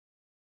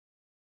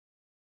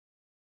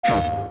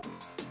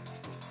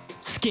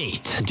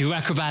Skate, do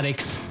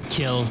acrobatics,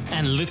 kill,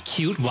 and look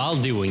cute while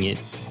doing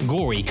it.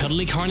 Gori,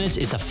 Cuddly Carnage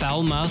is a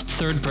foul-mouthed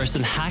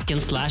third-person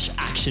hack-and-slash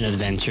action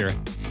adventure.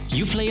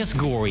 You play as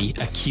Gori,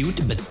 a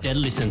cute but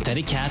deadly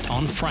synthetic cat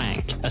on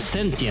Frank, a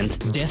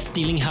sentient,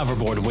 death-dealing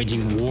hoverboard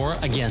waging war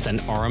against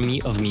an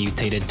army of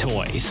mutated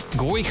toys.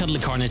 Gori Cuddly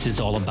Carnage is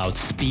all about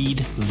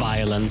speed,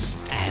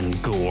 violence, and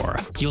gore.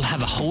 You'll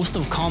have a host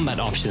of combat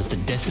options to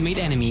decimate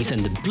enemies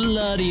in the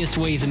bloodiest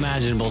ways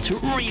imaginable to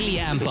really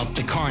amp up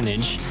the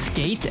carnage.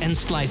 Skate and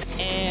slice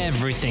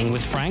everything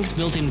with Frank's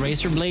built-in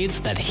razor blades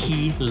that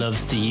he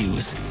loves to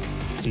use.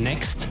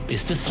 Next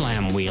is the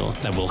slam wheel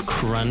that will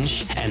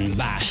crunch and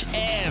bash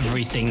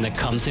everything that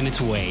comes in its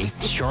way.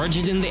 Charge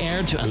it in the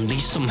air to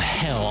unleash some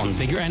hell on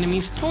bigger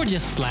enemies, or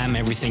just slam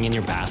everything in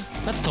your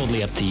path. That's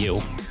totally up to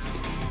you.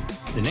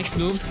 The next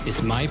move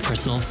is my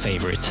personal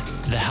favorite.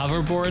 The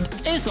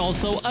hoverboard is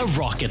also a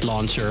rocket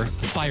launcher.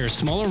 Fire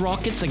smaller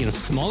rockets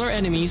against smaller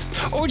enemies,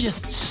 or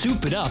just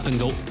soup it up and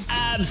go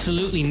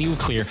absolutely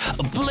nuclear,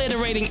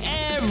 obliterating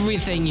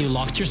everything you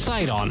locked your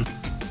sight on.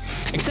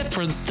 Except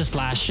for the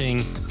slashing,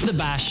 the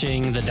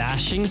bashing, the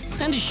dashing,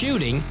 and the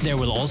shooting, there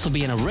will also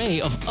be an array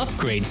of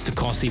upgrades to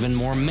cause even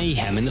more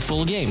mayhem in the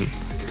full game.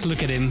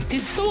 Look at him,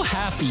 he's so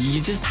happy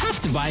you just have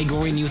to buy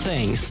Gori new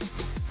things.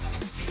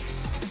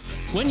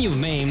 When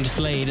you've maimed,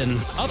 slayed, and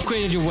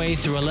upgraded your way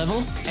through a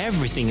level,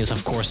 everything is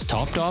of course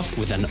topped off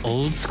with an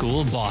old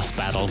school boss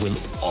battle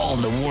with all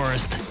the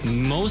worst,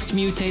 most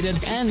mutated,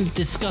 and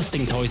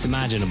disgusting toys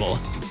imaginable.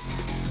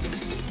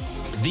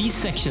 These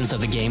sections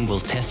of the game will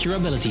test your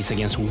abilities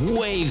against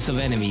waves of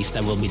enemies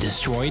that will be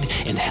destroyed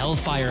in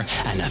hellfire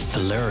and a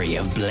flurry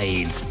of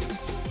blades.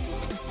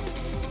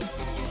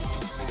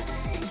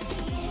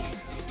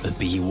 But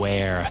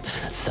beware,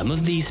 some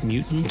of these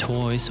mutant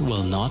toys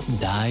will not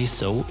die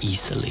so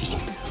easily.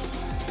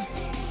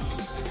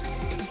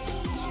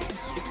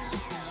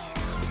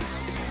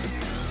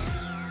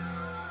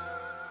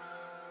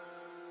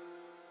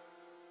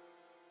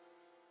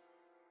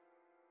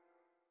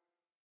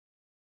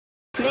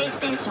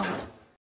 PlayStation